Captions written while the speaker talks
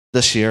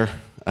This year,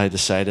 I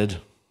decided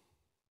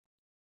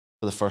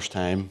for the first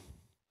time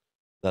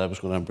that I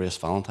was going to embrace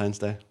Valentine's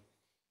Day.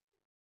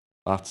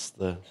 It's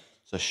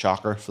a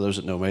shocker. For those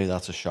that know me,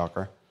 that's a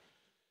shocker.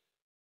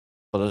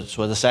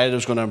 So I decided I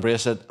was going to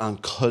embrace it and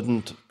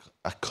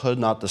I could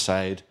not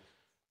decide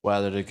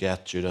whether to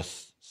get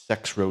Judith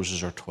 6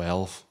 roses or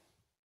 12.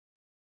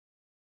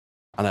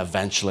 And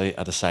eventually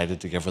I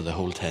decided to give her the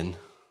whole tin.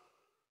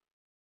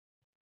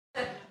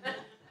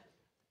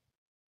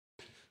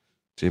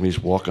 Jamie's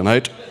walking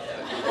out.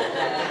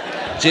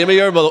 Jamie,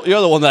 you're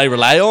the one that I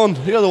rely on.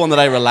 You're the one that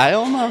I rely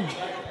on, man.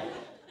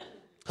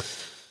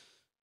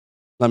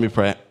 Let me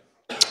pray.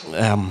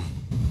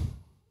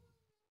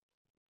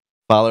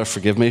 Father,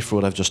 forgive me for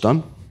what I've just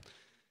done.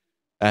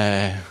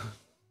 God,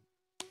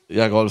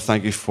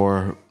 thank you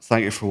for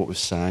what we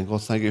sang.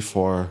 God, thank you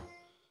for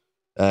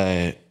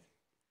God,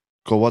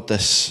 what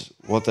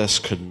this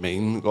could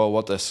mean.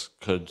 God,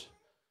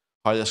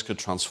 how this could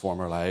transform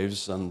our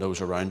lives and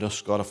those around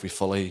us. God, if we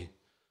fully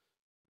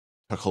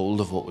took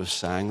hold of what we've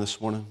sang this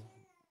morning.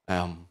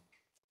 So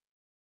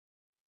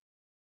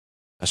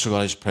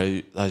God, I just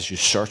pray as you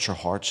search our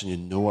hearts and you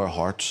know our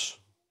hearts.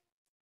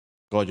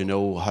 God, you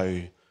know how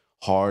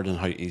hard and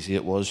how easy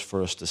it was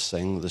for us to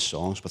sing the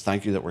songs. But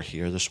thank you that we're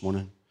here this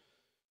morning.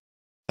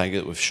 Thank you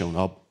that we've shown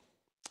up.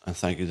 And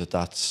thank you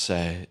that's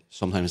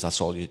sometimes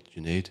that's all you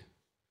need.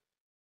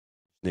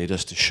 You need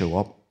us to show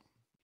up.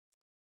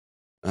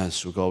 And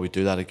so God, we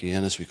do that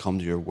again as we come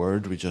to your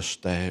word. We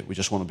just want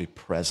to be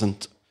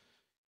present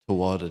to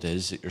what it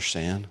is that you're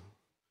saying.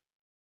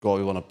 God,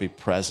 we want to be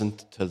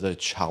present to the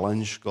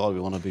challenge. God, we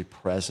want to be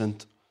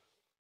present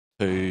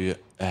to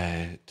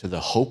the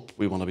hope.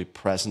 We want to be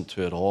present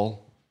to it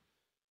all.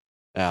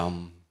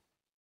 And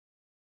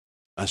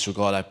so,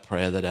 God, I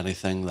pray that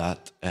anything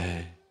that,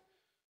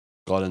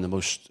 God, in the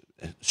most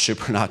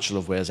supernatural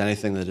of ways,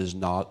 anything that is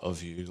not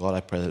of you, God,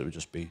 I pray that it would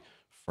just be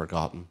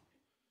forgotten.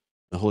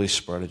 The Holy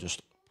Spirit, I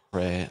just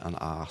pray and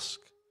ask,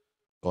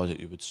 God, that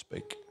you would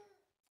speak.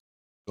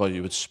 God,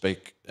 you would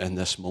speak in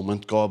this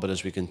moment, God, but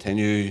as we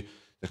continue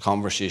the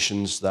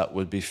conversations that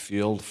would be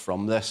fueled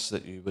from this,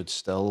 that you would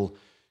still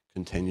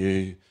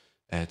continue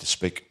to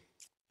speak.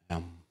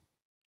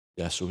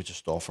 So we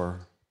just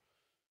offer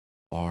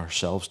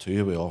ourselves to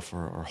you. We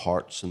offer our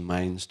hearts and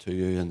minds to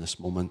you in this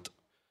moment.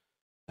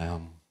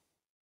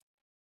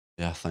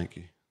 Thank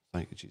you.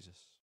 Thank you, Jesus.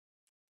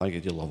 Thank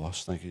you that you love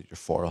us. Thank you that you're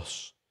for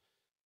us.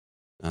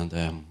 And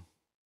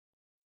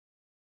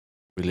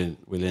we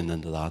lean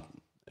into that.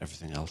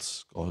 Everything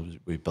else, God,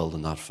 we build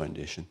on that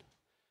foundation.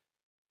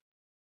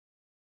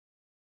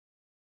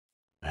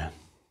 Amen.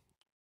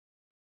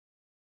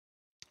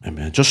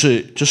 Amen. Just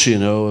so you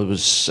know, it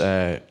was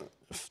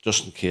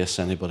just in case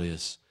anybody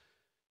is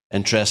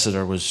interested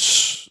or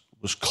was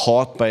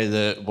caught by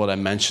what I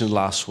mentioned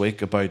last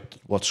week about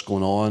what's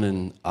going on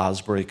in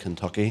Asbury,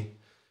 Kentucky.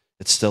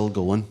 It's still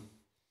going.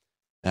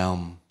 I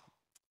had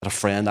a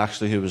friend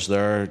actually who was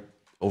there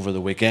over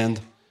the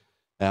weekend,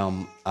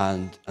 and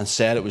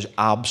said it was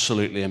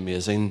absolutely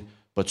amazing,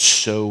 but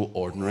so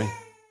ordinary. And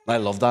I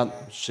love that.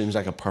 It seems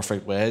like a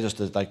perfect way.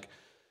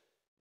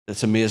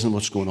 It's amazing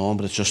what's going on,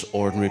 but it's just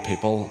ordinary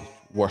people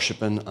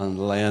worshiping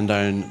and laying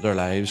down their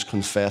lives,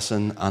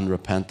 confessing and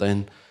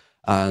repenting.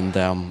 And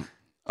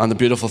the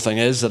beautiful thing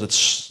is that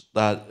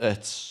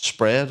it's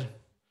spread.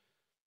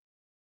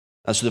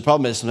 And so the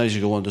problem is sometimes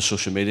you go onto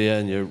social media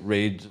and you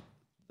read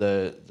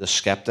the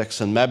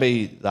skeptics, and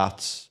maybe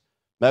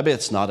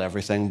it's not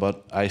everything,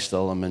 but I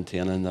still am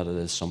maintaining that it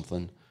is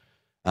something.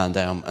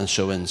 And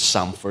so in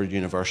Samford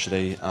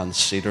University and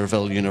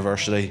Cedarville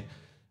University,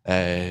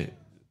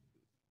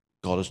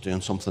 God is doing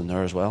something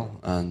there as well.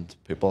 And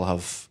people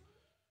have,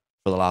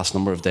 for the last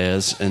number of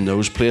days, in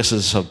those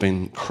places have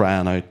been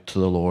crying out to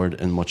the Lord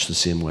in much the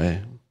same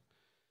way.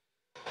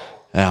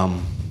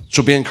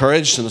 So be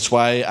encouraged, and that's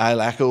why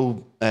I'll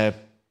echo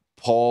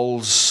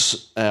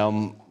Paul's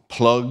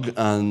plug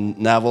and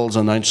Neville's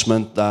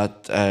announcement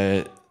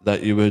that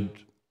you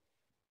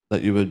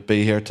would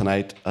be here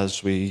tonight,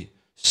 as we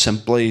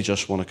simply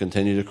just want to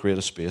continue to create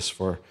a space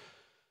for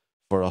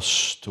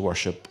us to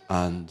worship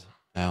and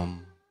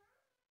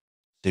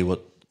see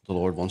what the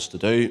Lord wants to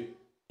do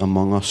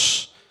among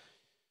us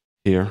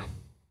here.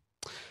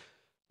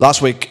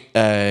 Last week,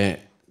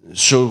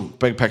 so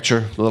big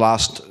picture,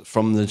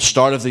 from the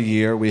start of the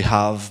year, we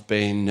have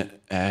been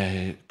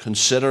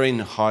considering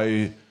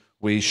how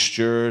we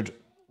steward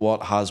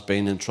what has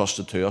been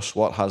entrusted to us,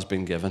 what has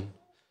been given.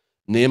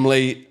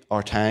 Namely,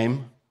 our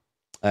time,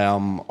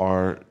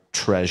 our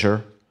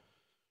treasure,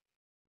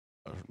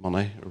 our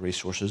money, our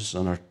resources,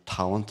 and our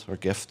talent, our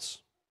gifts.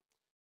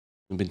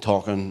 We've been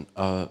talking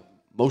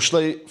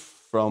mostly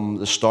from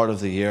the start of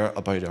the year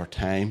about our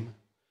time.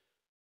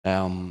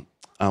 And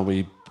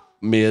we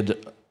made a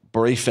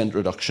brief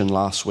introduction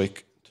last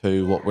week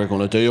to what we're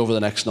going to do over the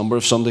next number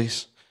of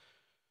Sundays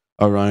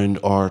around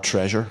our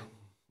treasure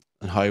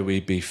and how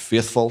we be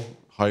faithful,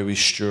 how we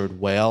steward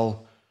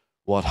well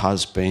what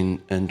has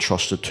been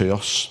entrusted to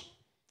us.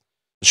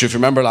 So if you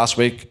remember last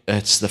week,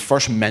 it's the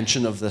first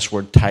mention of this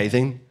word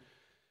tithing.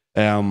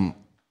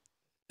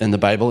 in the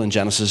Bible in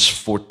Genesis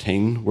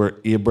 14 where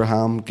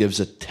Abraham gives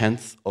a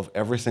tenth of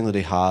everything that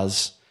he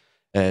has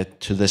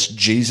to this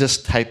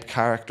Jesus-type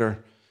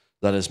character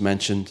that is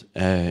mentioned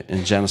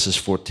in Genesis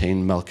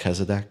 14,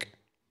 Melchizedek.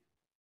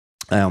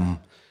 And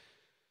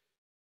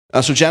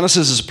so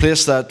Genesis is a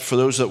place that, for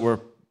those that were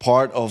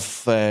part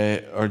of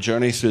our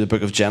journey through the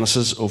book of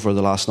Genesis over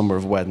the last number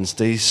of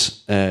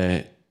Wednesdays,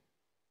 I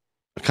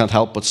can't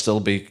help but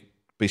still be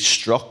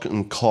struck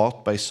and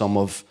caught by some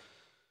of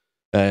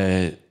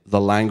the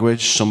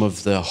language, some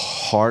of the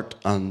heart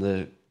and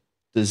the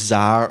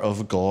desire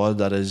of God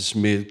that is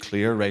made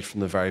clear right from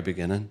the very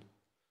beginning.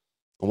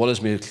 And what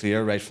is made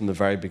clear right from the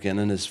very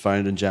beginning is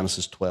found in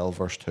Genesis 12,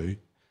 verse 2. And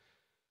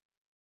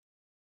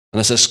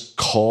it's this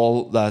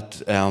call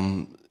that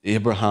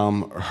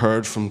Abraham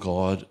heard from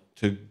God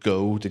to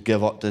go, to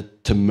give up,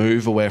 to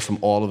move away from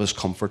all of his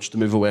comforts, to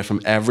move away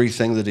from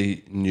everything that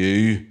he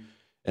knew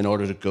in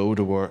order to go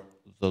to where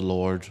the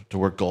Lord, to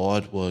where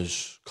God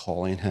was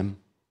calling him,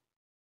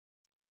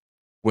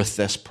 with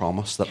this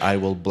promise that I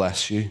will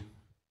bless you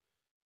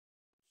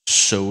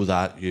so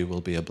that you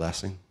will be a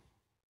blessing.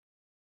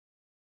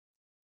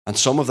 And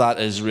some of that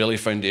is really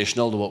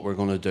foundational to what we're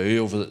going to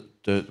do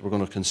we're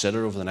going to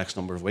consider over the next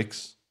number of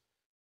weeks.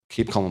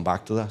 Keep coming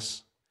back to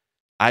this.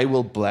 I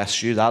will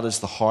bless you. That is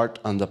the heart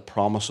and the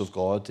promise of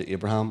God to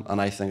Abraham, and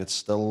I think it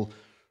still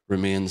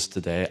remains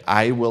today.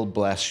 I will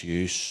bless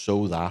you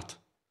so that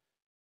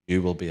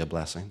you will be a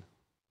blessing.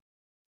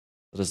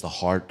 That is the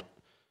heart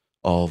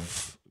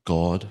of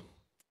God.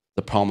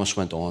 The promise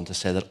went on to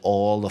say that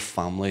all the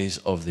families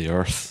of the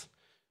earth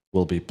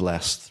will be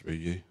blessed through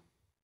you.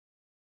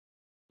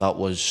 That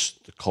was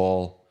the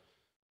call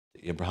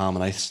to Abraham,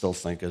 and I still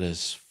think it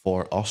is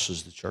for us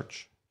as the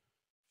church.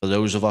 For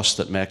those of us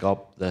that make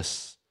up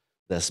this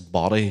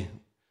body,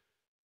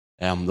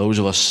 those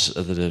of us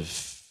that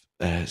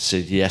have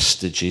said yes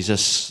to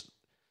Jesus,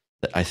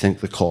 I think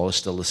the call is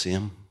still the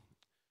same.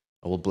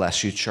 I will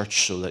bless you,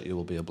 church, so that you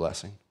will be a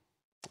blessing.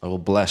 I will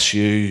bless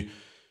you,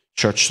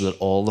 church, so that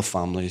all the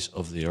families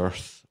of the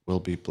earth will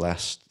be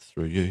blessed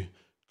through you.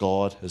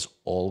 God has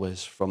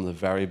always, from the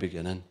very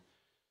beginning,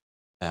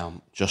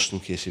 just in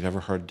case you've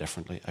ever heard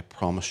differently, I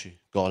promise you,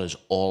 God has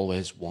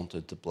always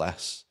wanted to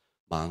bless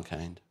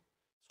mankind.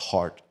 His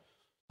heart,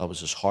 that was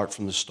his heart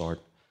from the start,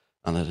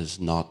 and it has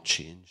not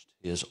changed.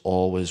 He has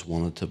always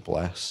wanted to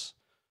bless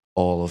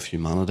all of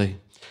humanity.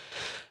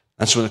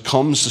 And so when it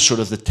comes to sort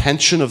of the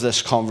tension of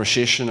this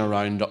conversation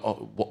around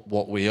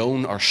what we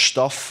own, our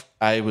stuff,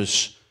 I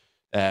was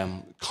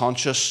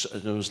conscious,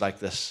 and it was like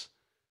this,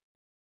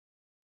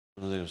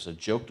 I think it was a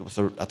joke,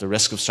 at the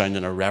risk of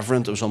sounding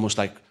irreverent, it was almost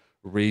like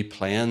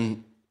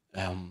replaying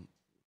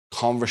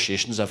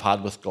conversations I've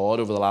had with God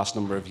over the last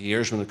number of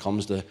years when it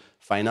comes to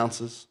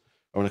finances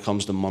or when it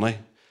comes to money.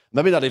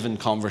 Maybe not even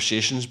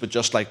conversations, but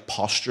just like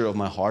posture of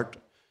my heart.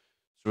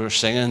 So we're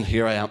singing,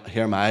 here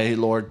am I,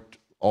 Lord,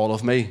 all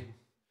of me.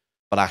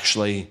 But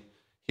actually,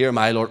 here am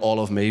I, Lord, all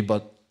of me,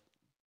 but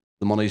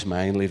the money's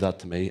mine, leave that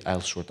to me,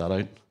 I'll sort that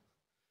out.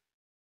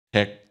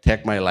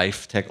 Take my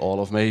life, take all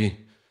of me,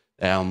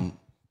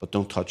 but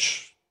don't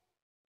touch,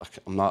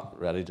 I'm not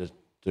ready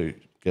to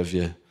give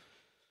you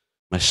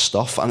my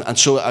stuff. And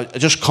so I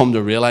just come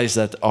to realize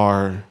that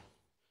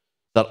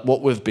that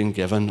what we've been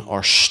given,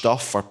 our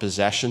stuff, our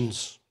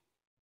possessions,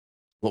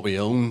 what we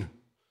own,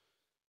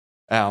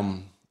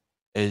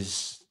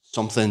 is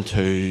something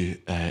to,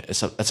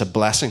 it's a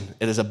blessing.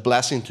 It is a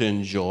blessing to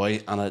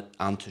enjoy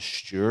and to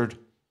steward.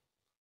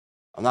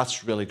 And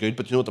that's really good.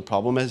 But you know what the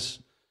problem is?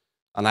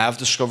 And I have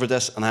discovered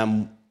this, and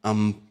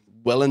I'm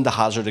willing to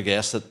hazard a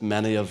guess that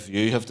many of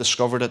you have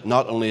discovered it.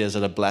 Not only is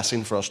it a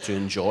blessing for us to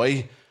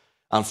enjoy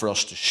and for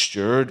us to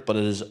steward, but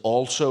it is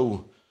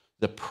also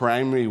the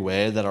primary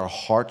way that our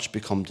hearts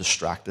become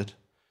distracted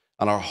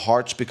and our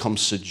hearts become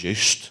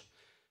seduced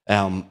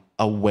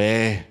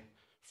away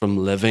from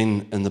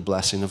living in the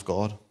blessing of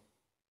God.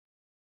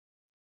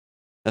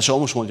 I just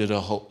almost want you to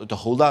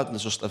hold that. And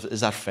it's just, is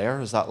that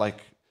fair? Is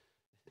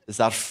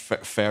that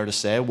fair to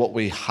say? What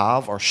we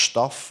have, our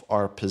stuff,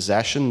 our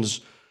possessions,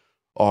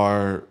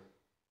 our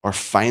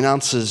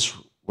finances,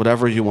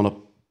 whatever you want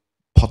to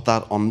put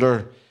that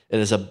under, it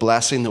is a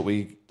blessing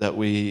that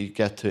we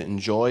get to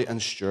enjoy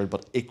and steward,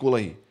 but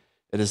equally,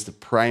 it is the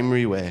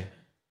primary way.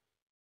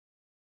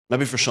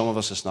 Maybe for some of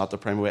us, it's not the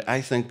primary way.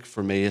 I think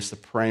for me, it's the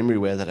primary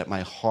way that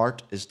my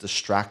heart is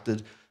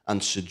distracted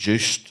and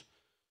seduced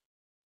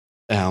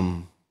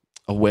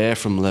away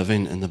from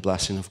living in the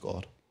blessing of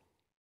God.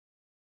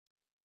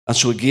 And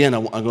so again,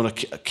 I'm going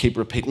to keep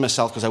repeating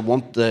myself because I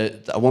want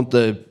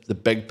the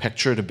big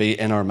picture to be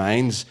in our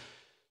minds,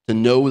 to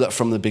know that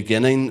from the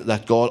beginning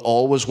that God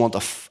always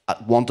wanted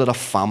a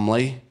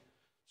family.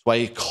 That's why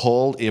he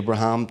called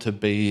Abraham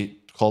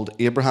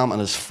and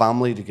his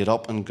family to get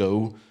up and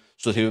go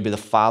so that he would be the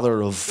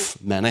father of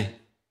many.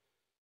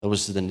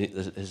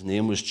 His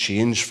name was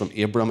changed from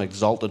Abram,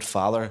 exalted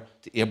father,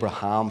 to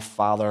Abraham,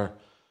 father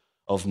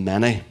of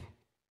many.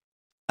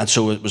 And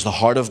so it was the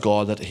heart of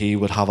God that he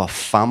would have a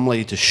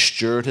family to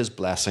steward his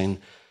blessing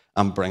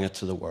and bring it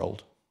to the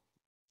world.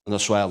 And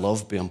that's why I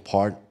love being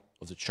part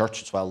of the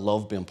church. It's why I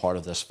love being part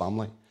of this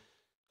family.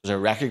 Because I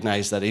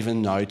recognize that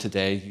even now,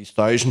 today,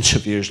 thousands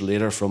of years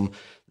later from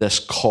this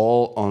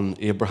call on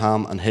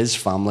Abraham and his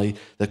family,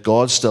 that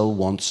God still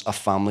wants a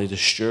family to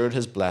steward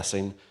his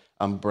blessing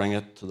and bring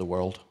it to the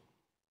world.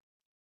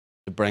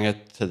 To bring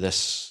it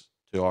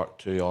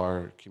to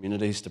our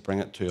communities, to bring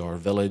it to our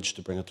village,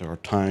 to bring it to our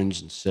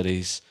towns and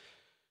cities,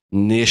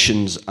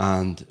 nations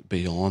and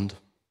beyond.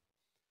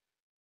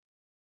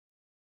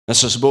 And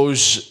so I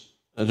suppose,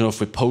 I don't know if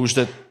we posed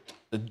it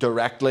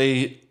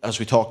directly as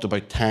we talked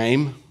about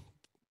time.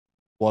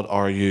 What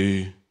are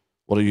you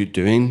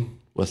doing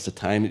with the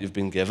time that you've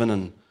been given?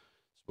 And I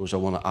suppose I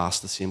want to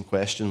ask the same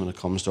question when it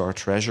comes to our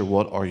treasure.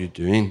 What are you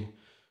doing?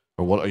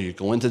 Or what are you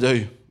going to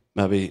do?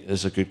 Maybe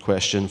is a good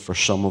question for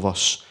some of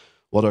us.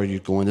 What are you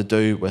going to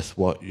do with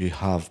what you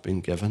have been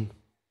given?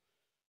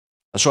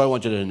 And so I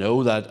want you to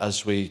know that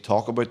as we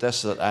talk about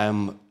this, that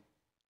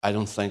I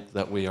don't think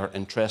that we are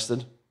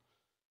interested.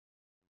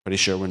 Pretty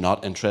sure we're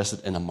not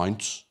interested in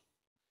amounts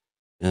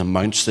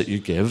that you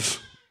give.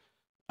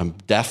 I'm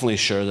definitely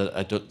sure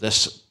that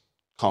this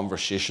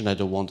conversation, I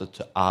don't want it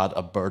to add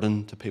a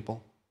burden to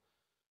people.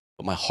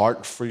 But my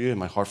heart for you and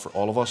my heart for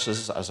all of us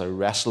is, as I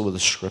wrestle with the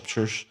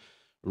scriptures,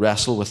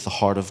 wrestle with the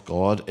heart of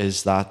God,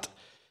 is that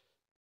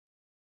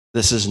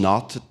this is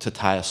not to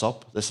tie us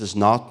up. This is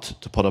not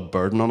to put a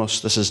burden on us.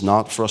 This is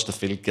not for us to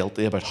feel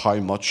guilty about how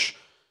much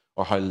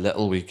or how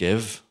little we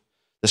give.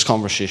 This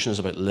conversation is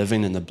about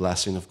living in the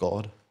blessing of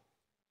God.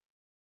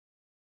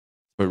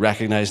 But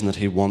recognizing that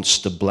he wants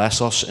to bless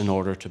us in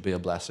order to be a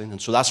blessing.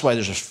 And so that's why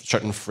there's a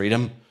certain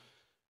freedom.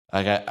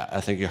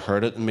 I think you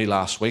heard it in me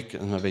last week,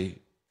 and maybe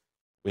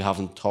we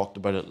haven't talked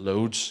about it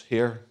loads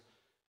here.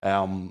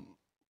 But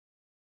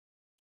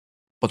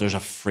there's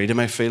a freedom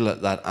I feel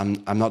that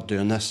I'm not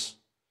doing this.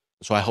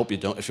 So I hope you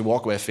don't. If you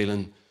walk away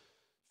feeling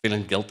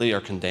guilty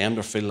or condemned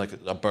or feel like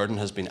a burden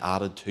has been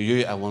added to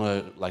you, I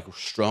want to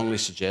strongly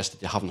suggest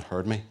that you haven't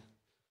heard me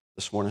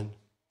this morning.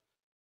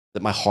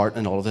 That my heart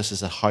in all of this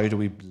is that how do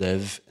we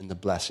live in the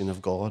blessing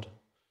of God?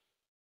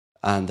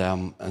 And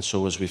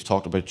so as we've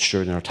talked about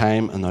stewarding our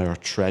time and our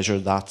treasure,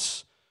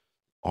 that's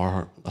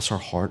our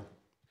heart.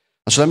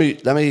 And so let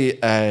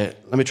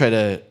me try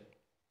to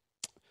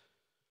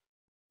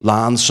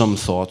land some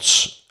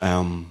thoughts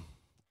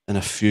in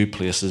a few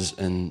places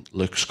in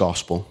Luke's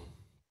Gospel.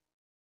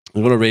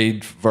 I'm going to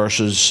read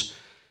verses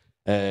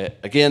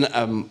again.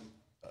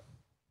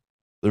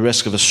 The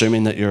risk of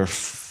assuming that you're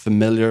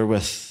familiar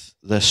with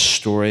this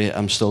story,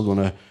 I'm still going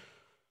to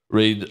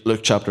read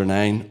Luke chapter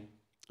 9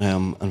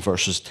 and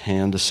verses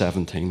 10 to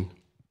 17.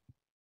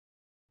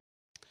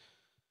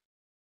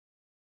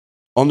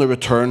 On the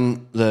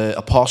return, the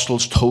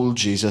apostles told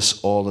Jesus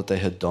all that they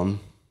had done.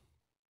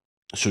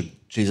 So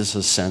Jesus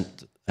has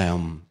sent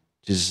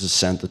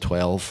the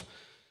 12,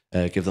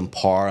 give them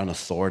power and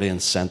authority, and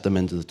sent them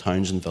into the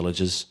towns and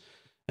villages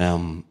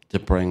to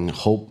bring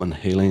hope and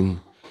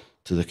healing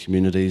to the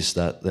communities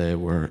that they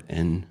were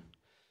in.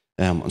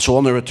 And so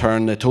on their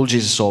return, they told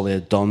Jesus all they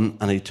had done,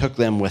 and he took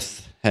them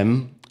with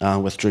him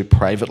and withdrew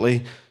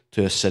privately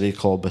to a city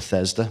called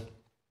Bethesda.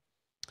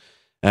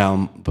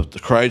 But the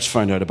crowds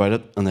found out about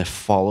it, and they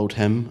followed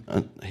him,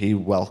 and he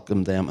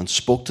welcomed them and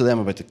spoke to them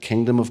about the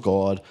kingdom of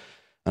God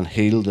and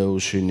healed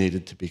those who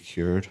needed to be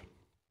cured.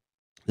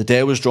 The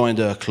day was drawing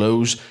to a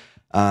close,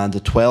 and the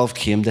 12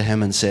 came to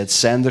him and said,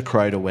 "Send the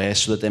crowd away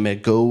so that they may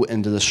go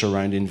into the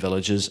surrounding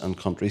villages and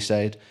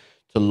countryside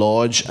to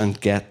lodge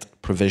and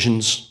get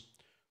provisions.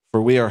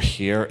 For we are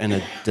here in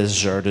a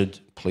deserted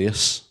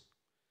place."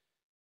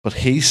 But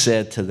he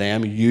said to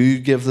them, "You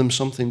give them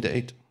something to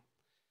eat."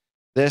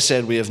 They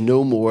said, "We have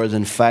no more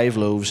than 5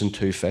 loaves and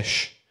 2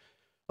 fish,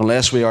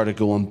 unless we are to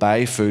go and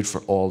buy food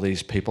for all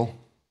these people."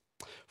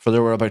 For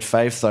there were about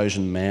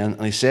 5,000 men.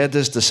 And he said to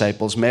his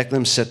disciples, "Make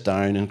them sit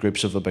down in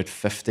groups of about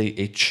 50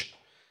 each."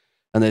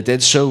 And they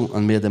did so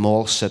and made them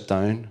all sit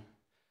down.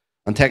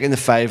 And taking the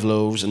 5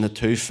 loaves and the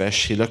 2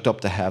 fish, he looked up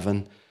to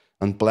heaven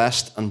and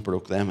blessed and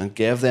broke them and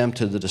gave them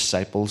to the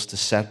disciples to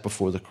set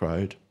before the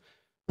crowd.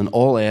 And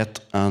all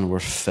ate and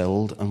were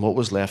filled, and what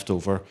was left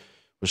over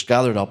was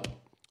gathered up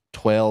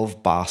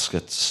 12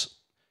 baskets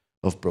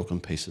of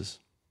broken pieces.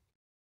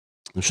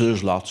 I'm sure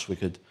there's lots we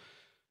could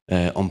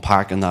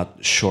unpack in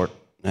that short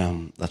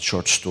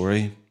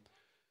story.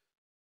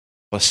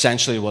 But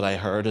essentially what I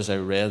heard as I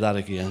read that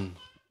again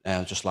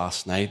just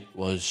last night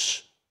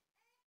was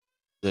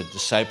the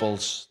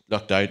disciples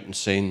looked out and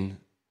seen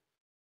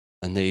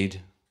a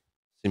need,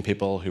 seen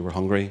people who were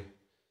hungry,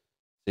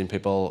 seen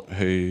people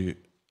who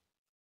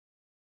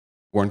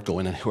weren't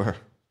going anywhere.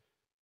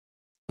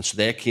 And so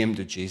they came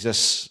to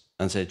Jesus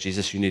and said,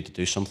 "Jesus, you need to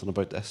do something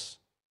about this."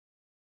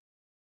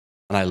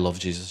 And I love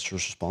Jesus'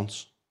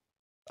 response.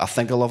 I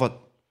think I love it.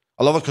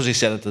 I love it because he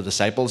said it to the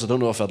disciples. I don't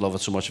know if I'd love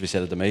it so much if he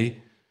said it to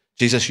me.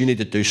 "Jesus, you need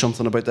to do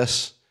something about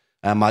this."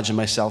 I imagine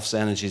myself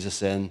saying, and Jesus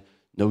saying,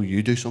 "No,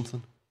 you do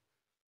something."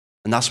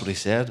 And that's what he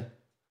said.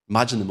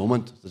 Imagine the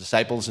moment, the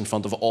disciples in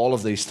front of all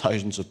of these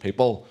thousands of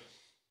people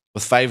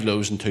with 5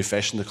 loaves and 2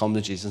 fish, and they come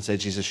to Jesus and say,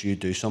 "Jesus, you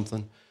do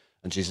something."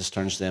 And Jesus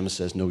turns to them and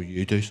says, "No,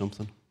 you do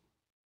something."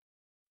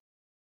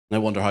 And I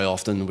wonder how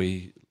often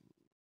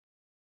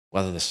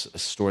whether this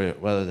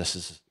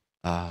is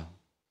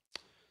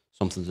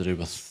something to do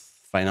with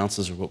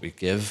finances or what we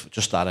give,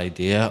 just that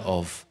idea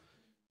of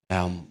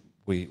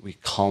we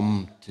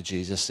come to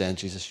Jesus saying,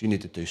 Jesus, you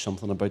need to do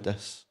something about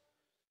this.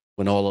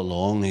 When all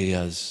along he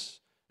has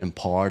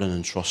empowered and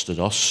entrusted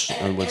us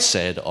and would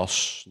say to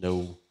us,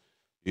 no,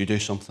 you do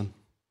something.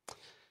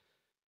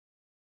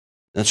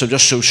 And so I'm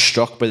just so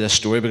struck by this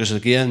story because,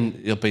 again,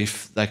 you'll be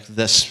like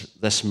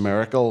this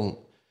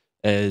miracle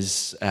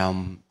is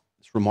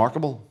it's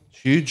remarkable. It's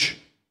huge.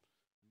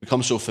 We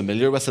become so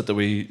familiar with it that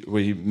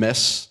we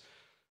miss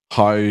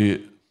how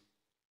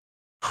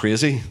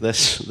crazy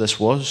this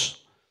was.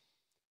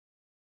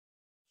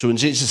 So when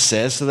Jesus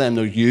says to them,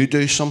 no, you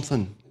do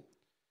something,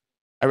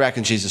 I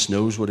reckon Jesus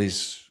knows what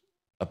he's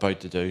about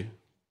to do.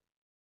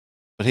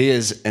 But he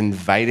is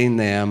inviting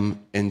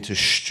them into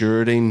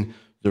stewarding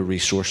the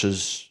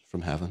resources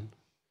from heaven.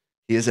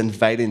 He is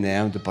inviting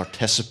them to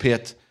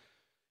participate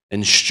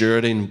in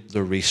stewarding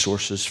the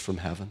resources from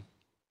heaven.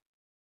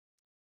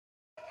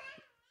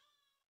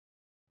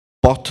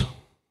 But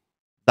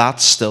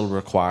that still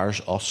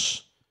requires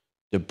us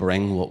to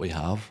bring what we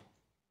have.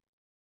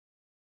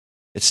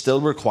 It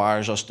still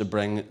requires us to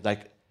bring,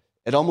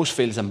 it almost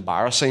feels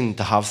embarrassing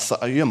to have,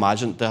 you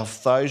imagine, to have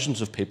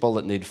thousands of people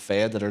that need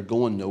fed that are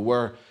going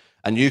nowhere,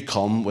 and you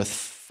come with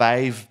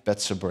 5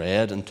 bits of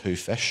bread and 2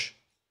 fish.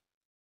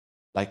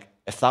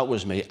 If that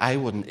was me, I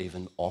wouldn't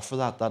even offer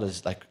that. That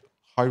is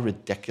how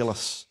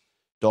ridiculous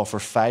to offer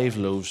 5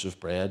 loaves of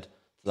bread to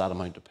that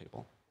amount of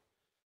people.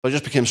 But I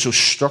just became so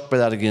struck by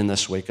that again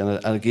this week.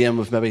 And again,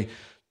 you've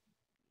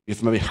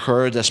maybe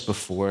heard this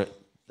before.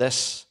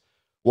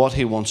 What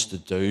he wants to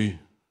do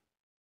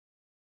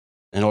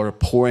in order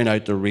pouring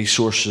out the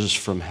resources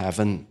from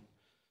heaven,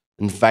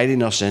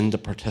 inviting us in to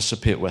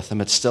participate with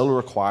him, it still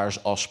requires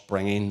us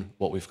bringing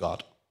what we've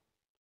got,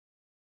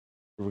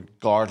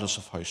 regardless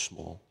of how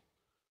small,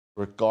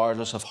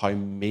 regardless of how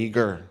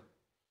meager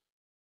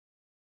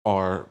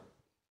or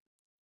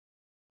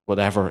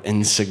whatever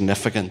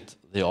insignificant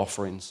the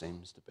offering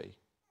seems to be.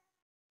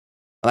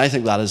 And I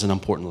think that is an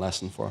important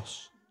lesson for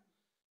us.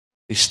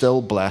 He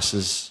still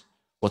blesses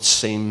what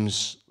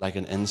seems like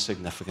an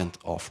insignificant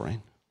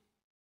offering.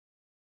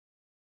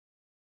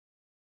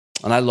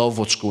 And I love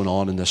what's going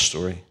on in this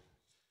story,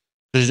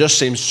 because it just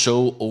seems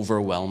so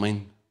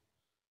overwhelming.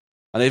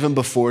 And even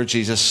before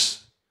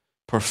Jesus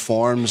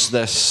performs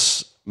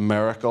this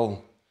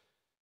miracle,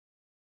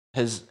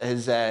 his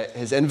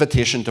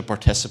invitation to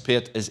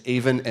participate is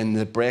even in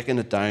the breaking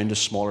it down to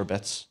smaller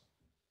bits.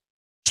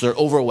 So they're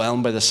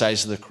overwhelmed by the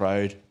size of the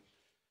crowd.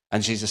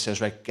 And Jesus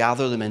says, right,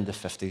 gather them into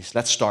 50s.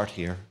 Let's start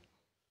here.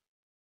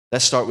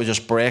 Let's start with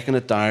just breaking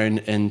it down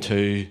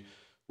into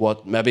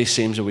what maybe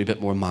seems a wee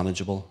bit more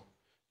manageable.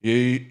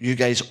 You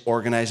guys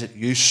organize it.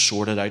 You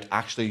sort it out.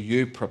 Actually,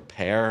 you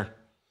prepare.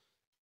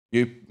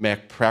 You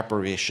make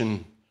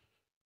preparation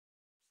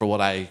for what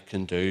I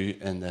can do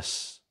in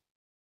this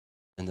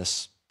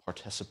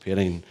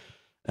participating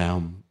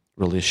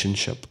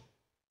relationship.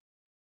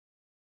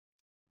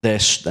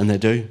 And they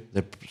do.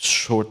 They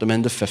sort them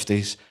into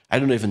 50s. I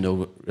don't even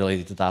know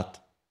really did that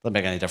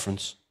make any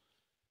difference.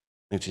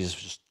 I think Jesus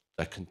was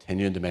just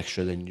continuing to make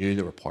sure they knew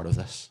they were part of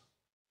this.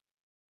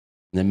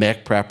 And they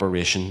make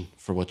preparation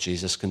for what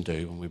Jesus can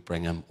do when we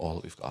bring him all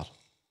that we've got.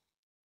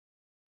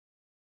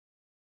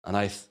 And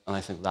I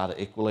think that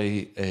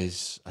equally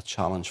is a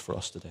challenge for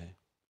us today.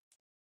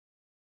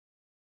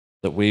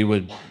 That we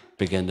would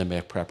begin to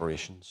make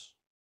preparations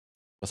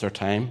with our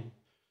time,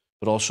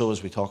 but also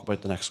as we talk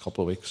about the next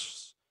couple of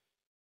weeks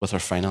with our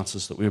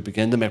finances, that we would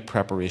begin to make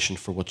preparation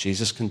for what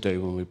Jesus can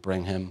do when we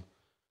bring him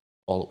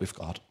all that we've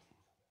got.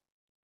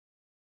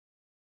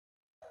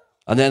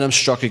 And then I'm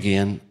struck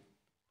again.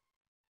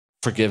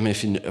 Forgive me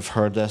if you have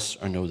heard this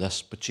or know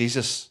this, but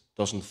Jesus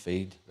doesn't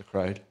feed the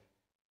crowd.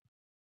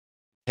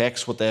 He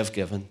takes what they've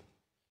given.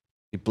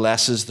 He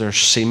blesses their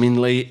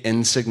seemingly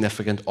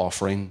insignificant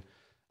offering,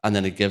 and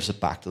then he gives it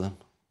back to them.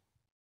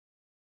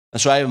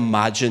 And so I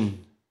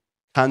imagine,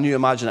 can you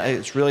imagine?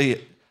 It's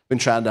really been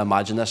trying to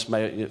imagine this.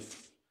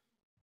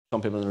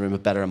 Some people in the room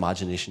have better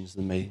imaginations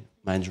than me.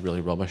 Mine's really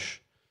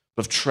rubbish.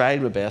 But I've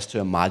tried my best to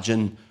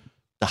imagine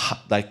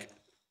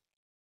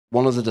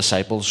one of the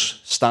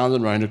disciples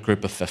standing around a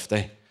group of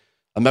 50,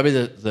 and maybe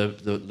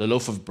the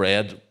loaf of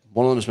bread,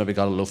 one of them has maybe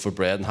got a loaf of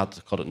bread and had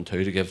to cut it in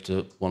 2 to give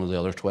to one of the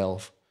other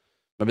 12.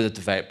 Maybe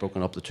they've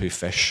broken up the 2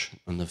 fish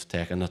and they've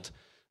taken it.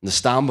 And they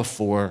stand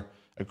before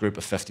a group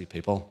of 50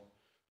 people,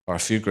 or a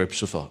few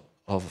groups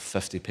of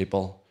 50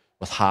 people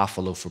with half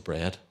a loaf of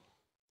bread,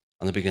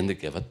 and they begin to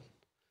give it.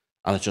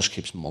 And it just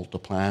keeps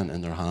multiplying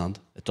in their hand.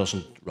 It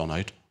doesn't run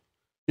out. Can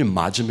you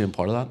imagine being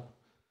part of that?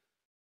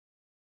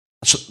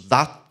 So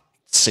that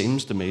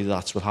seems to me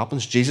that's what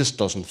happens. Jesus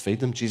doesn't feed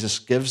them. Jesus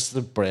gives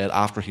the bread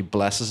after he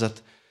blesses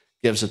it,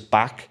 gives it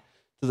back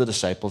to the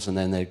disciples, and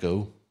then they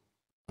go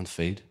and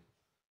feed.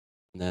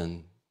 And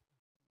then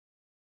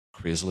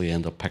crazily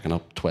end up picking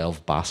up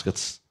 12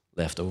 baskets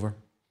left over.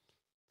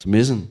 It's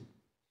amazing.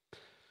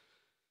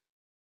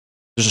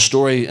 There's a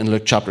story in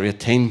Luke chapter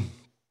 18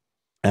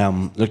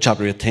 Luke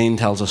chapter 18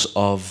 tells us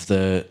of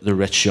the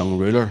rich young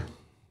ruler.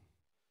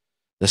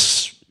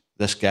 This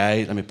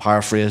guy, let me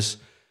paraphrase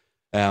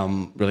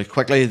really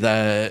quickly,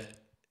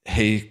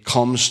 he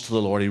comes to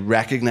the Lord. He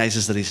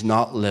recognizes that he's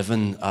not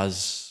living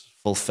as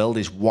fulfilled.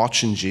 He's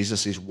watching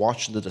Jesus. He's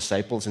watching the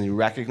disciples, and he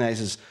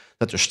recognizes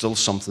that there's still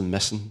something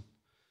missing.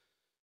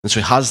 And so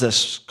he has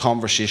this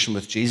conversation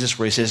with Jesus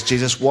where he says,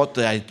 Jesus, what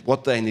do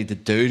I need to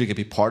do to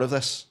be part of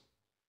this?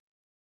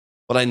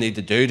 What I need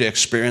to do to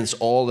experience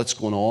all that's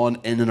going on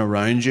in and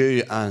around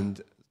you?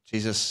 And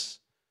Jesus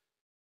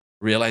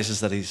realizes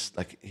that he's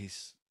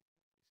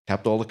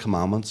kept all the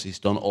commandments. He's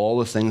done all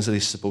the things that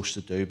he's supposed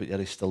to do, but yet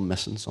he's still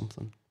missing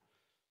something.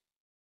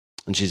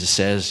 And Jesus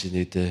says you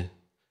need to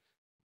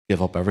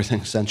give up everything,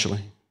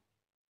 essentially.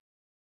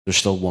 There's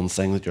still one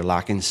thing that you're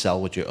lacking.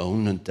 Sell what you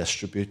own and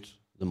distribute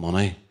the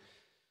money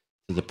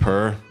to the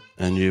poor,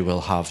 and you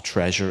will have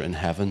treasure in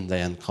heaven.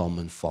 Then come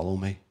and follow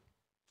me.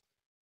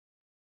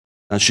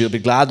 And she'll be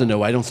glad to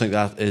know I don't think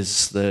that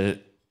is the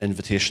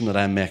invitation that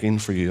I'm making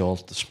for you all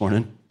this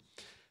morning,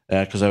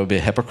 because I would be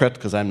a hypocrite,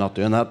 because I'm not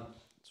doing that.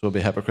 So I would be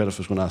a hypocrite if I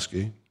was going to ask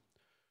you.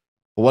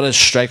 But what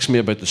strikes me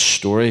about the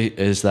story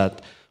is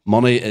that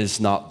money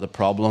is not the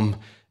problem.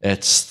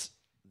 It's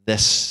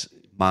this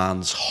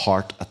man's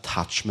heart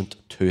attachment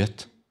to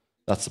it.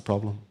 That's the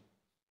problem.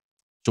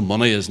 So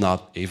money is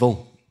not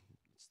evil.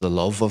 It's the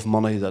love of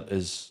money that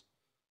is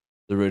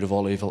the root of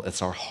all evil.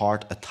 It's our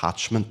heart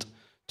attachment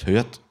to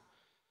it.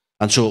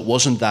 And so it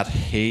wasn't that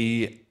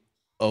he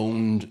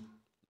owned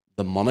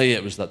the money,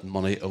 it was that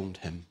money owned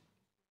him.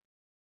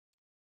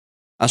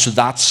 And so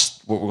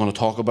that's what we're going to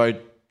talk about.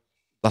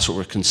 That's what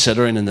we're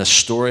considering in this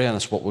story, and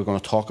it's what we're going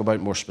to talk about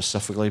more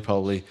specifically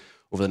probably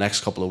over the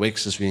next couple of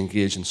weeks as we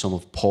engage in some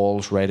of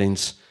Paul's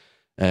writings,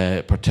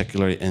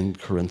 particularly in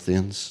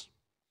Corinthians.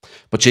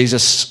 But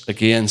Jesus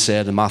again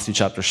said in Matthew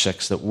chapter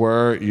 6 that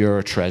where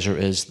your treasure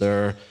is,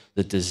 there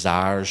the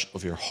desires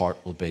of your heart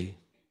will be.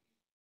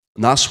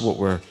 And that's what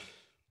we're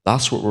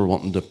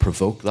wanting to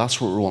provoke.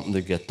 That's what we're wanting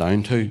to get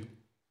down to.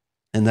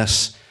 In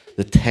this,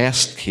 the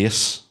test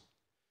case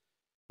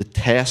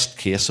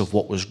of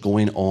what was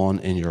going on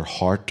in your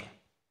heart.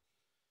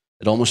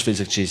 It almost feels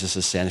like Jesus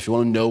is saying, if you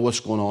want to know what's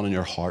going on in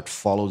your heart,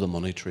 follow the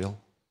money trail.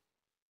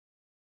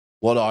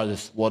 What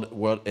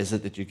is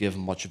it that you give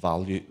most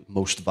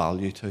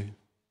value to?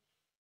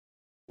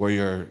 Where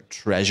your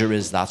treasure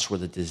is, that's where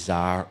the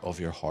desire of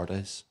your heart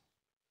is.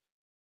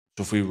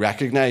 So if we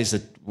recognize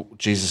that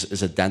Jesus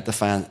is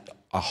identifying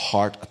a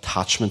heart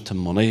attachment to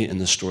money in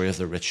the story of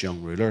the rich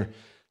young ruler,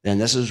 then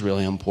this is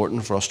really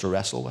important for us to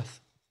wrestle with.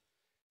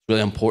 It's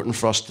really important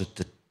for us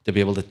to be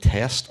able to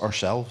test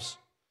ourselves.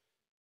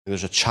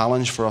 There's a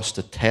challenge for us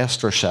to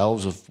test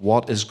ourselves of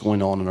what is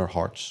going on in our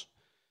hearts.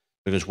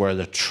 Because where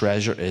the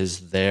treasure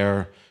is,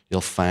 there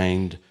you'll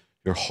find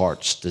your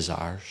heart's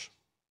desires.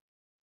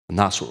 And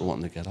that's what we're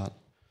wanting to get at.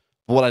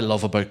 But what I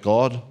love about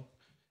God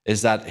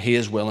is that he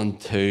is willing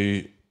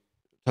to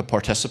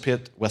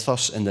participate with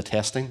us in the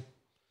testing.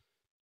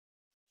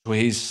 So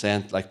he's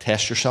saying,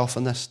 test yourself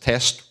in this.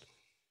 Test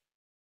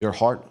your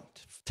heart.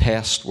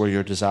 Test where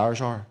your desires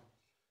are.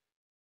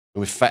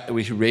 And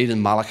we read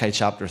in Malachi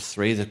chapter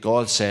 3 that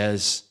God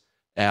says,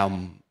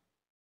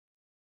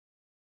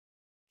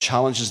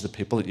 challenges the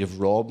people that you've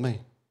robbed me. And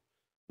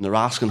they're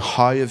asking,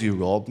 how have you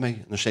robbed me?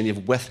 And they're saying,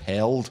 you've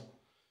withheld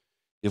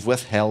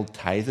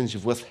tithings,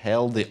 you've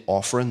withheld the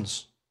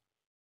offerings.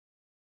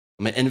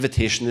 And my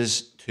invitation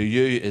to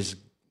you is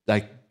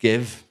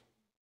give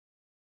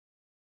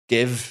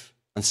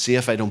and see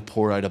if I don't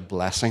pour out a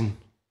blessing.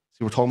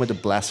 See, we're talking about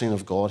the blessing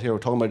of God here. We're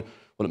talking about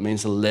what it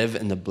means to live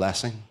in the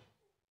blessing.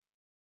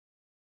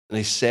 And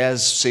he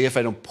says, see if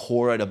I don't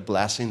pour out a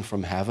blessing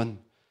from heaven. And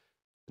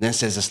then it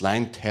says this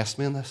line, test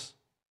me in this.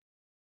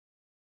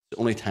 It's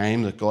the only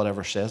time that God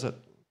ever says it.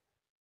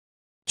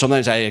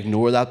 Sometimes I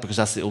ignore that because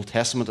that's the Old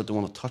Testament. I don't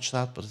want to touch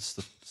that, but it's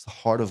the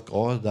heart of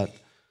God that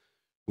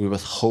we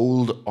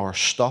withhold our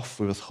stuff.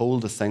 We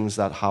withhold the things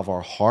that have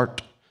our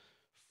heart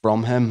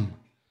from him.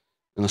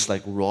 And it's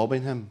like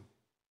robbing him.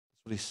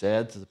 That's what he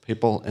said to the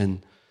people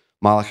in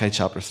Malachi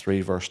chapter 3,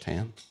 verse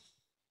 10.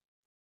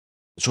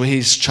 So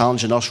he's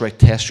challenging us, right?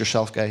 Test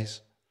yourself,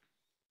 guys.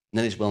 And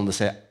then he's willing to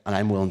say, and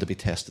I'm willing to be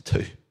tested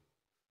too.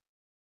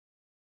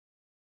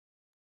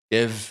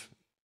 Give.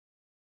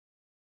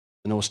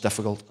 I know it's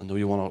difficult. I know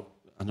you want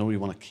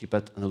to keep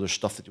it. I know there's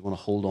stuff that you want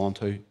to hold on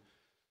to.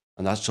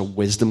 And that's a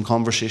wisdom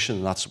conversation.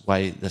 And that's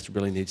why this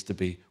really needs to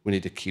be, we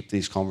need to keep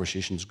these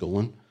conversations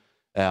going.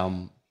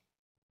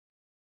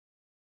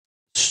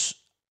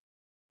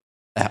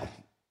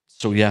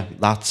 So yeah,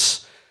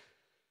 that's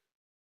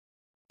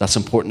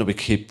important that we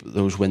keep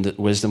those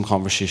wisdom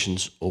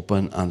conversations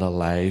open and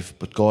alive.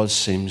 But God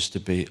seems to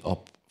be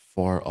up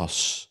for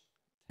us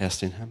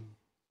testing him.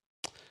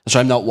 And so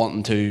I'm not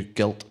wanting to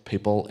guilt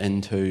people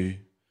into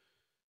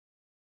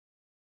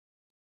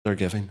their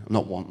giving. I'm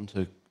not wanting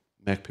to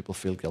make people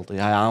feel guilty.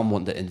 I am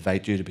wanting to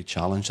invite you to be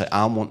challenged. I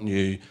am wanting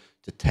you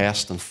to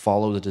test and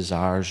follow the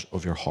desires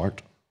of your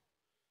heart.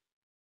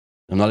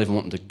 I'm not even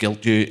wanting to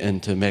guilt you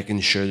into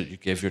making sure that you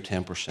give your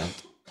 10%.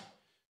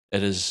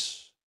 It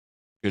is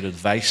good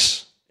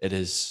advice. It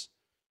is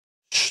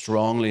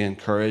strongly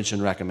encouraged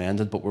and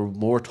recommended, but we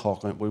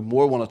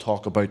more want to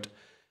talk about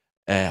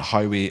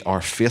how we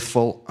are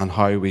faithful and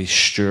how we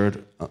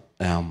steward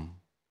and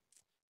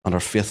are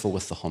faithful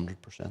with the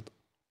 100%,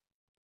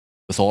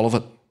 with all of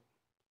it.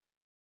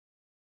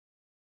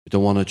 We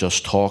don't want to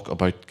just talk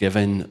about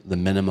giving the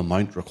minimum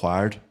amount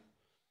required.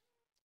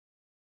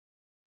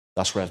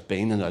 That's where I've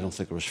been, and I don't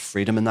think there was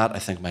freedom in that. I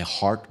think my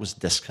heart was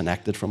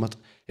disconnected from it.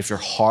 If your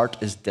heart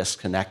is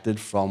disconnected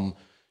from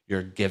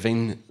your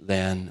giving,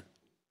 then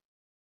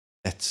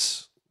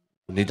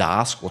we need to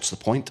ask, what's the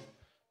point?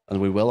 And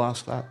we will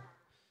ask that.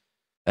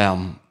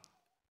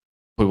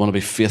 We want to be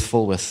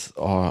faithful with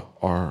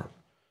our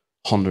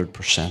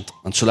 100%.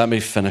 And so let me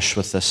finish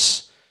with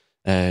this,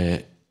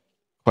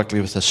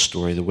 quickly with this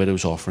story, the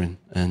widow's offering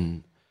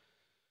in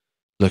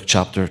Luke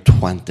chapter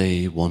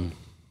 21.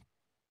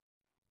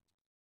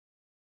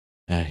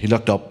 He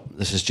looked up,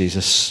 this is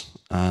Jesus,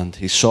 and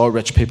he saw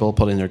rich people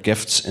putting their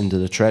gifts into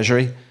the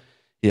treasury.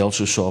 He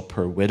also saw a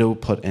poor widow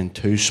put in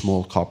 2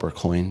 small copper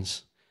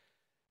coins.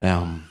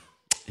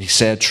 He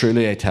said,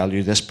 "Truly I tell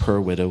you, this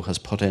poor widow has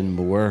put in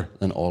more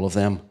than all of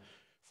them,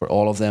 for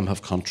all of them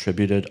have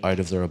contributed out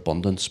of their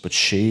abundance, but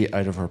she,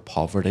 out of her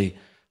poverty,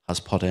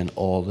 has put in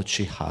all that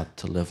she had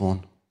to live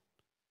on."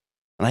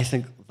 And I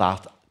think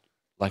that,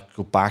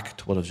 go back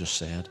to what I've just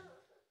said,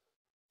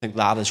 I think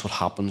that is what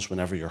happens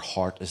whenever your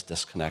heart is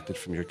disconnected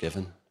from your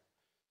giving.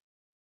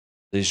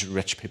 These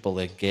rich people,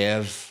 they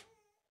gave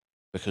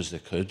because they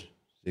could.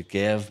 They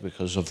gave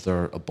because of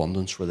their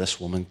abundance, where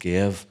this woman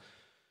gave.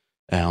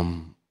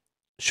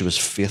 She was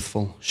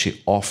faithful.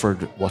 She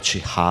offered what she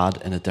had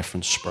in a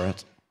different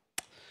spirit.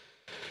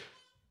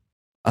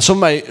 And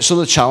some of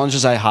the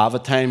challenges I have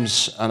at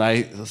times, and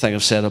I think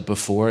I've said it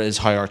before, is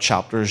how our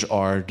chapters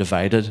are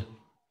divided.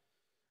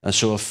 And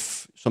so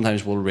if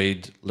sometimes we'll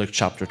read Luke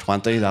chapter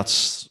 20,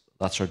 that's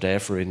our day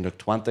for reading Luke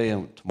 20,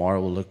 and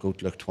tomorrow we'll go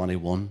to Luke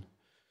 21.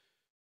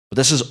 But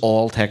this is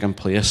all taking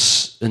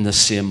place in the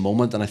same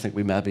moment, and I think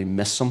we maybe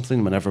miss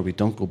something whenever we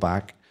don't go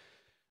back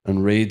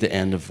and read the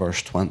end of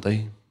verse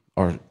 20,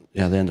 the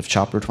end of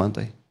chapter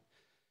 20.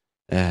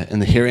 In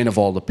the hearing of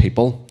all the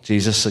people,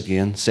 Jesus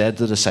again said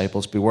to the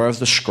disciples, "Beware of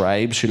the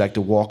scribes who like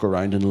to walk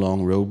around in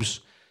long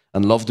robes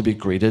and love to be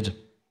greeted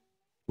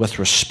with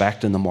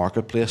respect in the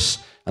marketplace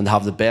and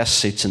have the best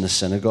seats in the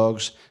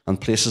synagogues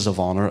and places of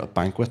honor at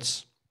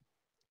banquets.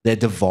 They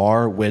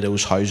devour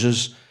widows'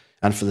 houses,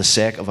 and for the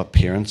sake of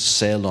appearance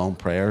say long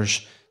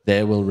prayers.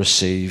 They will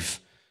receive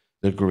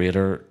the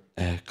greater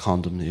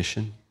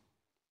condemnation."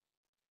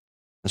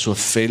 And so it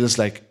feels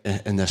like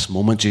in this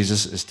moment,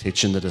 Jesus is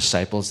teaching the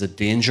disciples the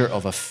danger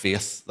of a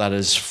faith that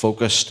is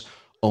focused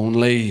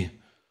only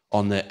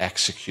on the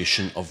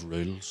execution of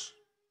rules.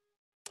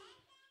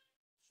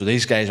 So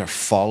these guys are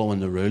following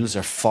the rules.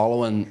 They're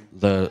following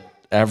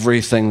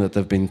everything that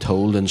they've been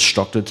told,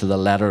 instructed to the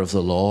letter of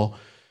the law.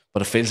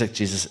 But it feels like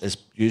Jesus is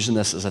using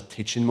this as a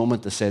teaching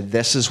moment to say,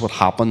 this is what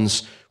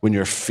happens when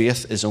your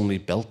faith is only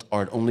built,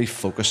 or it only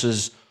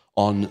focuses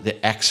on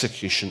the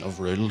execution of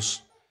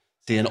rules.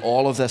 See, in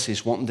all of this,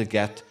 he's wanting to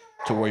get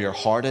to where your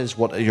heart is,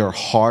 what your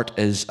heart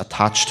is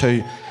attached to.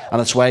 And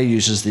that's why he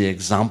uses the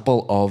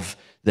example of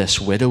this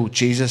widow.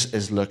 Jesus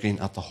is looking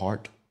at the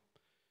heart.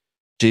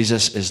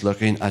 Jesus is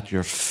looking at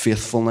your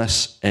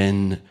faithfulness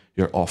in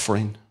your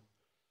offering.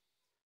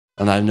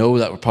 And I know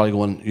that we're probably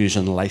going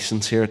using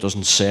license here. It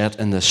doesn't say it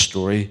in this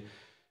story.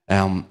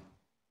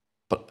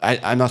 But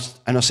I'm not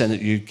saying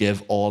that you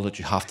give all that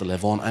you have to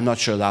live on. I'm not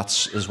sure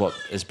is what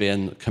is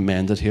being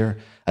commended here.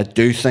 I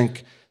do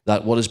think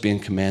that what is being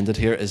commended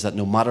here is that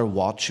no matter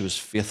what, she was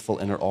faithful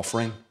in her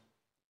offering.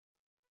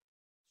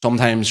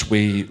 Sometimes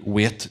we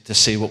wait to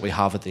see what we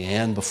have at the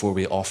end before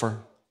we offer.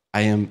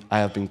 I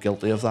have been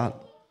guilty of that.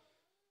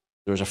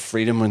 There's a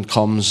freedom when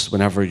comes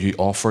whenever you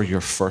offer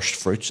your first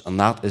fruits, and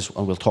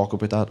we'll talk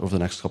about that over the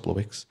next couple of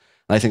weeks.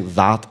 And I think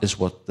that is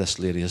what this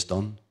lady has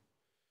done.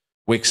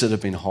 Weeks that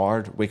have been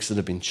hard, weeks that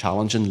have been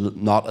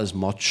challenging, not as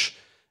much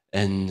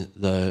in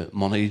the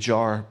money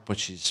jar, but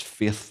she's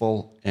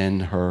faithful in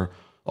her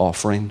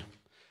offering.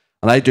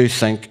 And I do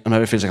think, and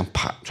maybe it feels like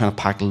I'm trying to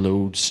pack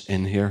loads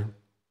in here,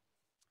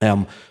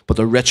 but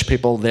the rich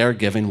people, their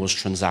giving was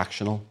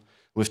transactional.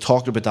 We've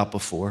talked about that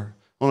before.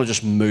 I want to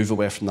just move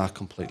away from that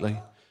completely.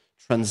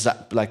 Being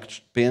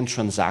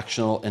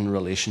transactional in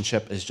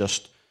relationship it's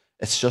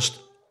just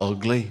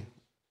ugly.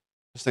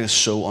 This thing is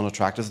so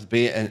unattractive. To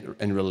be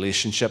in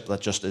relationship that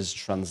just is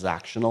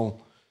transactional,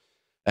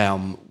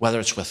 whether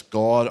it's with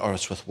God or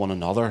it's with one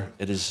another,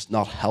 it is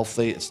not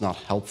healthy, it's not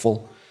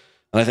helpful.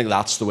 And I think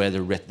that's the way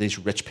these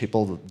rich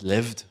people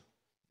lived.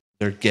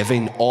 They're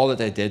giving, all that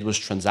they did was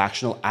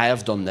transactional. I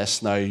have done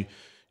this, now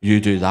you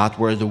do that,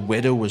 where the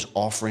widow was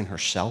offering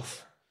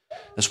herself.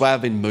 That's why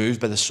I've been moved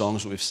by the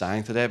songs that we've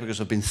sang today, because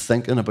I've been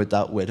thinking about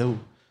that widow,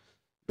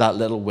 that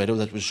little widow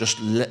that was just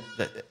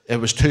it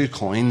was 2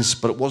 coins,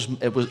 but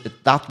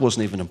that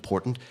wasn't even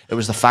important. It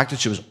was the fact that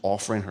she was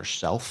offering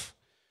herself.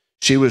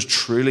 She was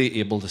truly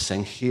able to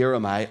sing, "Here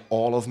am I,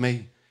 all of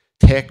me.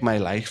 Take my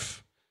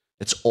life.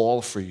 It's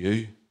all for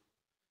you."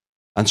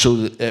 And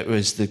so it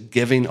was the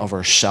giving of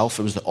herself,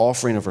 it was the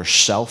offering of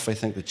herself, I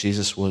think, that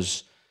Jesus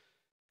was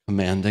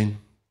commending.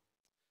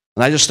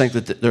 And I just think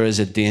that there is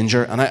a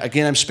danger, and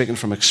again, I'm speaking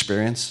from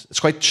experience. It's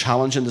quite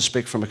challenging to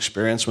speak from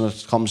experience when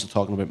it comes to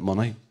talking about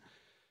money.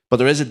 But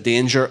there is a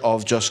danger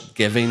of just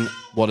giving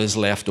what is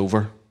left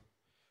over.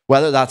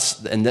 Whether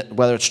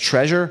it's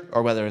treasure,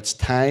 or whether it's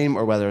time,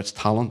 or whether it's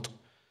talent.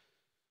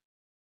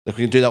 Like,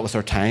 we can do that with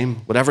our time.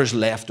 Whatever's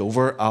left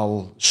over,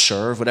 I'll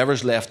serve.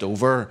 Whatever's left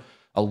over,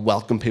 I'll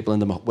welcome people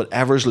into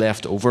whatever's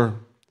left over.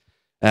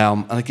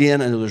 And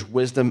again, and there's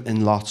wisdom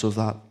in lots of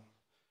that.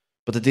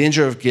 But the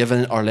danger of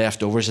giving our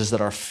leftovers is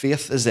that our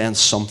faith is then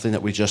something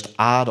that we just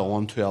add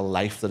on to a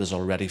life that is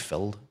already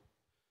filled.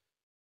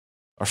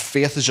 Our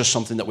faith is just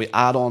something that we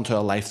add on to a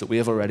life that we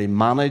have already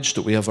managed,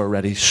 that we have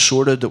already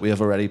sorted, that we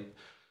have already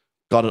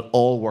got it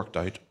all worked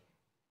out.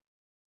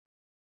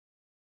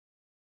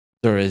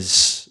 There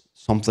is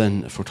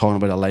something, if we're talking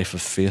about a life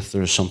of faith,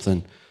 there is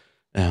something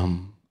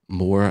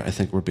more I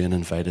think we're being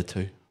invited to.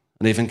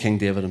 And even King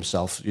David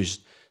himself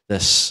used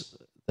this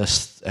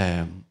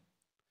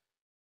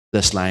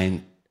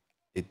line,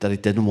 that he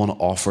didn't want to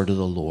offer to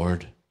the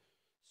Lord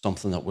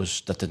something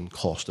that didn't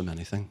cost him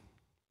anything.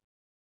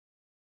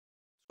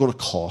 It's going to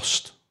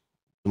cost,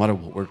 no matter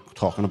what we're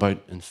talking about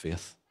in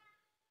faith.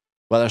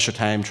 Whether it's your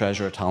time,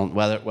 treasure, or talent,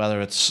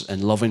 whether it's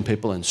in loving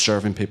people and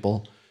serving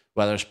people,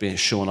 whether it's being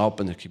showing up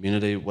in the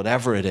community,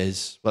 whatever it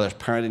is, whether it's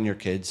parenting your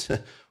kids,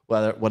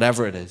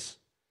 whatever it is,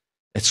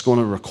 it's going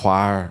to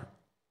require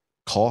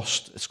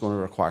cost. It's going to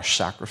require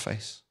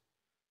sacrifice.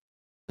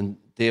 And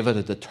David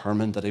had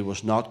determined that he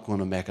was not going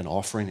to make an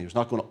offering. He was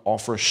not going to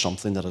offer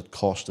something that had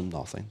cost him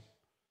nothing.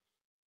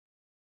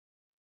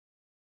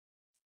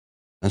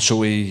 And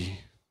so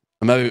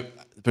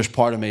there's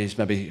part of me who's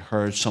maybe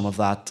heard some of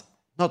that,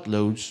 not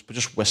loads, but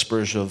just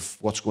whispers of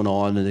what's going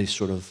on in these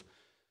sort of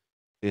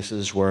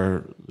places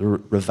where the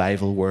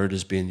revival word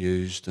is being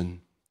used, and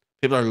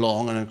people are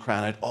longing and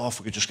crying out, oh, if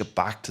we could just get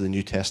back to the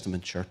New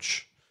Testament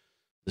church,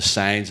 the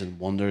signs and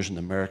wonders and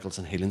the miracles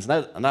and healings.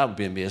 And that would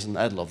be amazing.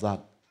 I'd love that.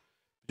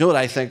 You know what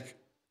I think?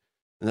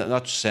 And I'm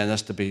not saying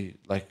this to be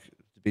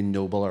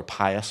noble or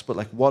pious, but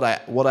like what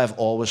I've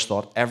always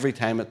thought, every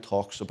time it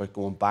talks about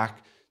going back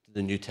to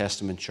the New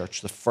Testament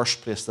church, the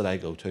first place that I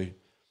go to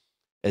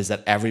is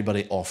that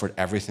everybody offered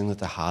everything that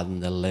they had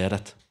and they laid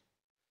it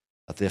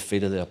at the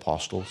feet of the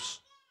apostles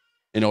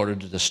in order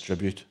to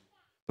distribute,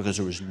 because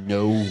there was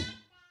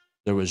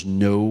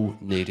no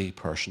needy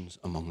persons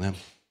among them.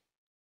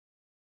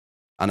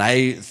 And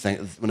I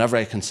think whenever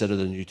I consider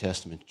the New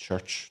Testament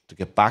church, to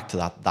get back to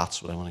that,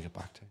 that's what I want to get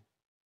back to.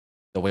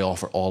 That we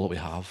offer all that we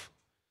have.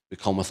 We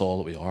come with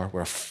all that we are.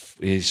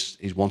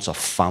 He wants a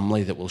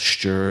family that will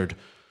steward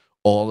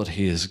all that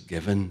he has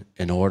given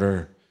in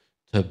order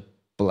to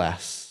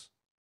bless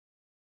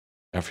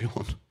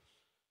everyone.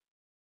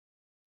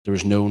 There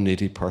is no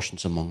needy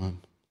persons among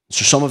them.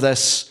 So some of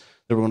this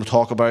that we're going to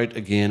talk about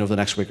again over the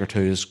next week or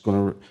two is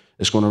going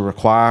to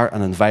require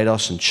and invite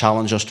us and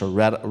challenge us to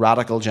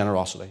radical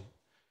generosity,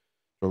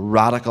 to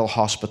radical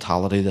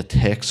hospitality that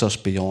takes us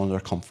beyond our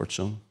comfort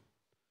zone.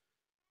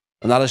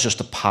 And that is just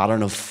a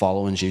pattern of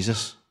following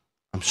Jesus.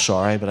 I'm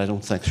sorry, but I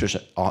don't think there's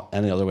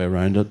any other way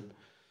around it.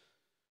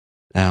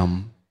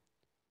 But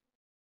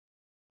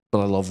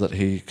I love that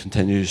he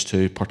continues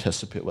to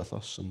participate with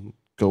us and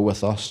go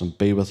with us and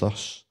be with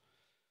us.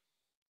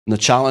 And the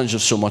challenge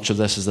of so much of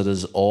this is that it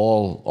is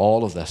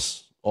all of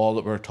this, all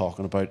that we're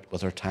talking about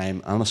with our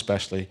time and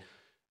especially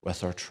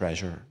with our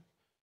treasure,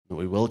 that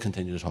we will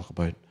continue to talk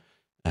about,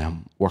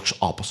 works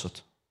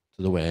opposite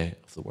to the way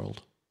of the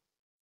world.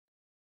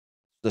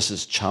 This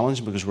is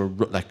challenging because we're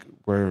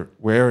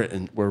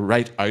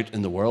right out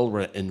in the world,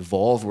 we're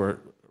involved, we're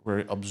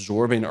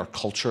absorbing our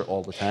culture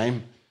all the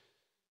time.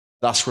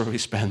 That's where we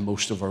spend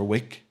most of our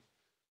week.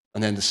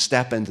 And then to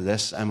step into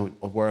this, I'm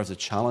aware of the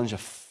challenge. I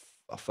feel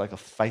like I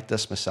fight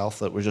this myself,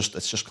 that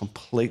it's just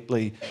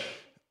completely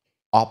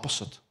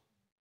opposite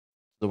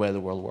the way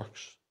the world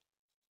works,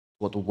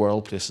 what the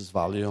world places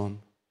value on,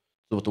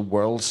 what the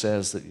world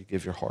says that you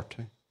give your heart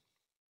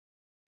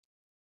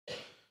to.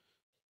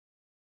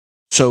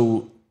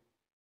 So, is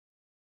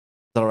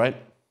that all right?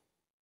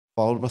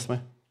 Followed with me?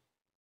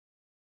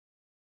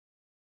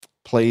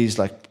 Please,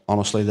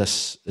 honestly,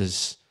 this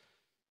is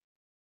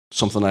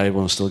something I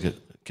want to still get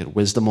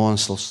wisdom on,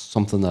 still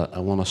something that I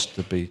want us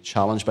to be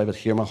challenged by, but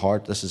hear my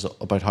heart. This is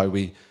about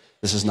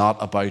this is not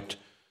about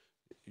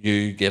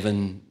you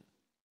giving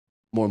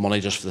more money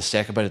just for the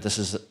sake of it. This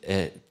is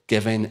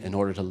giving in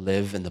order to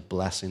live in the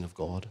blessing of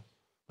God.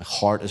 My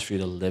heart is for you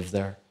to live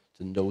there,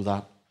 to know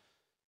that.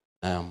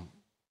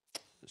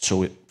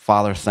 So,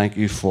 Father, thank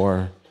you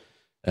for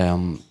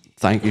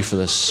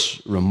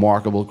this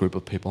remarkable group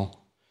of people.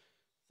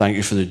 Thank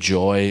you for the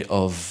joy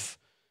of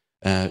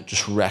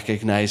just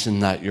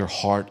recognizing that your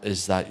heart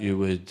is that you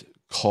would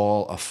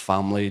call a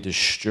family to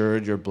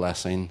steward your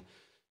blessing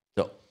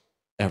to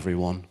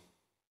everyone.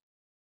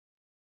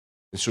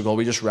 And so, God,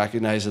 we just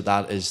recognize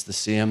that is the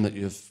same that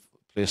you've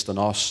placed on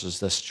us as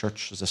this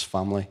church, as this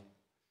family.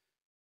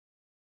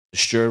 To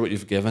steward what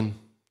you've given,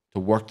 to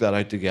work that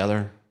out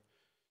together,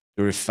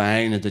 to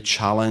refine and to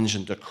challenge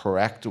and to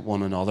correct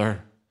one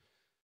another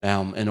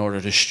in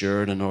order to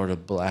steward, in order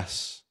to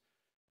bless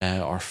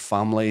our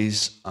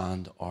families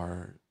and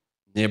our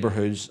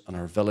neighborhoods and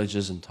our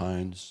villages and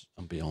towns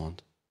and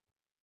beyond.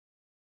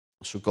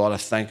 So God, I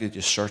thank you that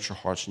you search our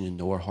hearts and you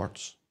know our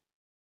hearts.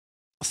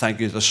 I thank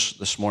you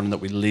this morning that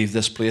we leave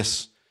this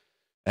place,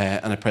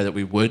 and I pray that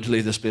we would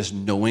leave this place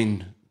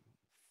knowing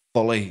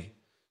fully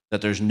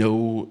that there's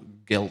no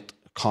guilt,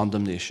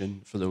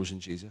 condemnation for those in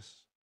Jesus.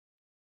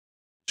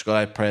 So God,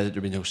 I pray that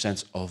there be no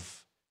sense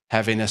of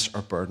heaviness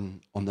or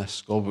burden on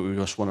this, God, but we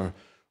just want to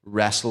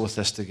wrestle with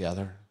this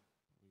together.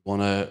 We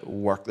want to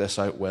work this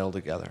out well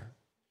together.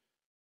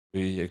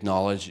 We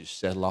acknowledge you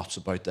said lots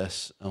about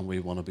this, and we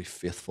want to be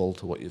faithful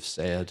to what you've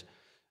said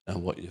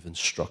and what you've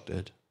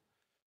instructed.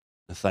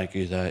 And thank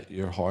you that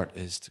your heart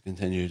is to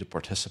continue to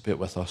participate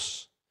with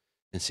us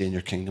in seeing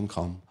your kingdom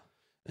come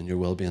and your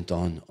will being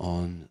done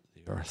on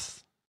the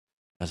earth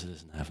as it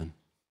is in heaven.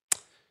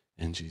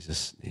 In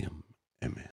Jesus' name, amen.